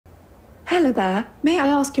Hello there. May I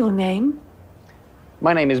ask your name?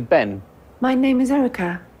 My name is Ben. My name is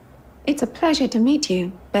Erica. It's a pleasure to meet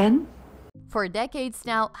you, Ben. For decades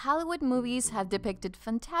now, Hollywood movies have depicted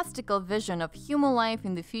fantastical vision of human life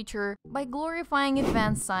in the future by glorifying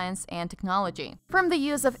advanced science and technology. From the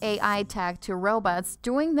use of AI tech to robots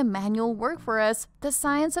doing the manual work for us, the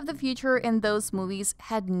science of the future in those movies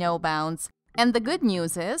had no bounds. And the good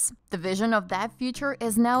news is, the vision of that future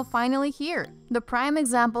is now finally here. The prime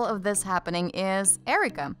example of this happening is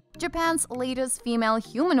Erica, Japan's latest female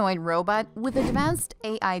humanoid robot with advanced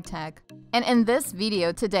AI tech. And in this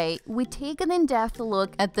video today, we take an in-depth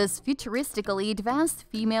look at this futuristically advanced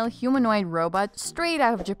female humanoid robot straight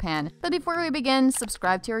out of Japan. But before we begin,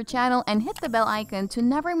 subscribe to our channel and hit the bell icon to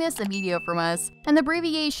never miss a video from us. An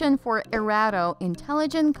abbreviation for Erato,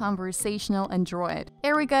 Intelligent Conversational Android.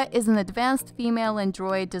 Erica is an advanced female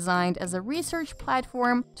android designed as a research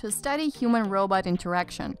platform to study human-robot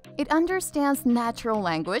interaction. It understands natural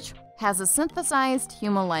language, has a synthesized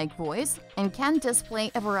human-like voice, and can display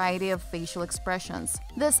a variety of facial expressions.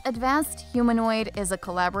 This advanced humanoid is a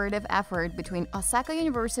collaborative effort between Osaka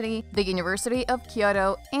University, the University of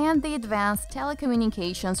Kyoto, and the Advanced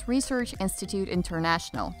Telecommunications Research Institute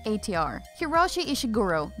International, ATR. Hiroshi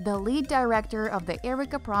Ishiguro, the lead director of the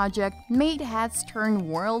Erica project, made heads turn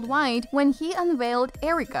worldwide when he unveiled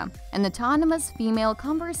Erica, an autonomous female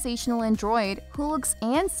conversational android who looks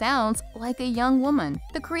and sounds like a young woman.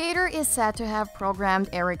 The creator is said to have programmed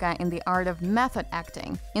Erica in the art of method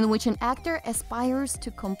acting, in which an actor aspires to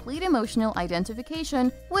complete emotional identification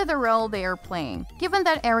with the role they are playing. Given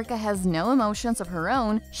that Erica has no emotions of her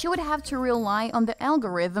own, she would have to rely on the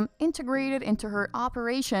algorithm integrated into her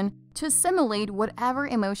operation to simulate whatever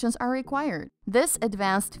emotions are required. This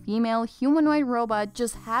advanced female humanoid robot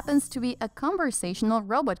just happens to be a conversational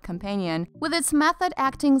robot companion with its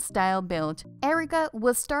method-acting style built. Erica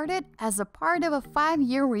was started as a part of a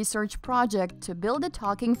 5-year research project to build a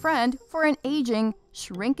talking friend for an aging,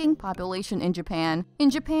 shrinking population in Japan. In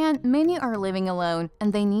Japan, many are living alone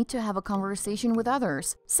and they need to have a conversation with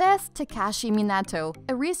others, says Takashi Minato,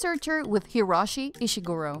 a researcher with Hiroshi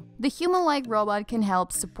Ishiguro. The human-like robot can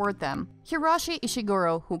help support them. Hiroshi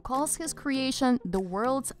Ishiguro, who calls his creation the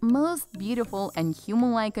world's most beautiful and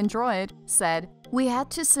human-like android, said, "We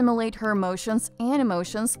had to simulate her emotions and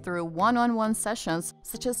emotions through one-on-one sessions,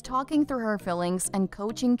 such as talking through her feelings and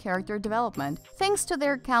coaching character development. Thanks to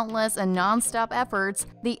their countless and non-stop efforts,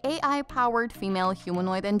 the AI-powered female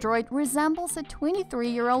humanoid android resembles a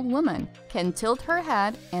 23-year-old woman, can tilt her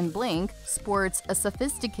head and blink, sports a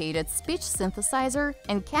sophisticated speech synthesizer,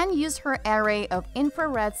 and can use her array of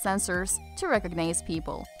infrared sensors to recognize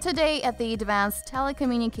people." Today at the Advanced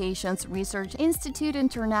Telecommunications Research Institute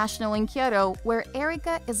International in Kyoto, where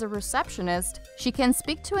Erica is a receptionist, she can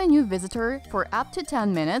speak to a new visitor for up to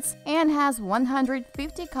 10 minutes and has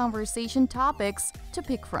 150 conversation topics to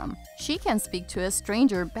pick from. She can speak to a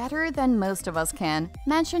stranger better than most of us can,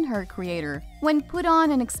 mentioned her creator. When put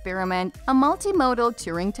on an experiment, a multimodal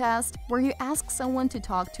Turing test, where you ask someone to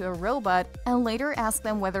talk to a robot and later ask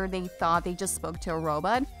them whether they thought they just spoke to a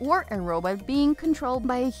robot or a robot being controlled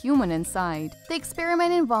by a human inside. The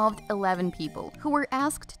experiment involved 11 people who were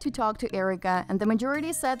asked to talk to Erica, and the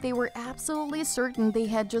majority said they were absolutely certain they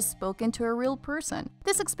had just spoken to a real person.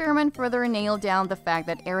 This experiment further nailed down the fact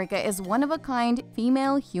that Erica is one-of-a-kind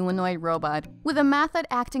female humanoid robot with a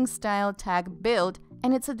method-acting style tag built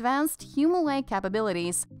and its advanced human-like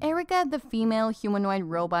capabilities. Erica, the female humanoid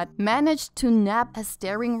robot, managed to nab a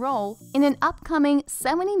starring role in an upcoming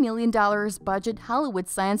 $70 million budget Hollywood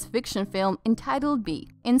science fiction film entitled Bee.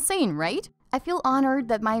 Insane, right? I feel honored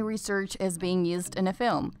that my research is being used in a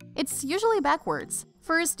film. It's usually backwards.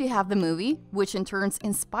 First, you have the movie, which in turn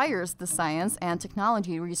inspires the science and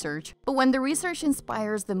technology research. But when the research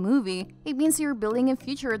inspires the movie, it means you're building a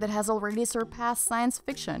future that has already surpassed science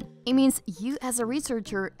fiction. It means you as a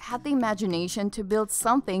researcher had the imagination to build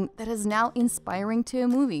something that is now inspiring to a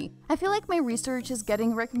movie. I feel like my research is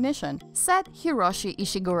getting recognition, said Hiroshi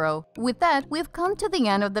Ishiguro. With that, we've come to the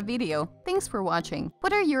end of the video. Thanks for watching.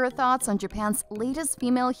 What are your thoughts on Japan's latest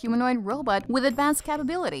female humanoid robot with advanced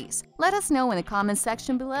capabilities? Let us know in the comments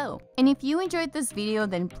section below. And if you enjoyed this video,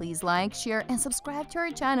 then please like, share, and subscribe to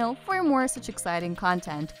our channel for more such exciting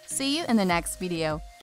content. See you in the next video.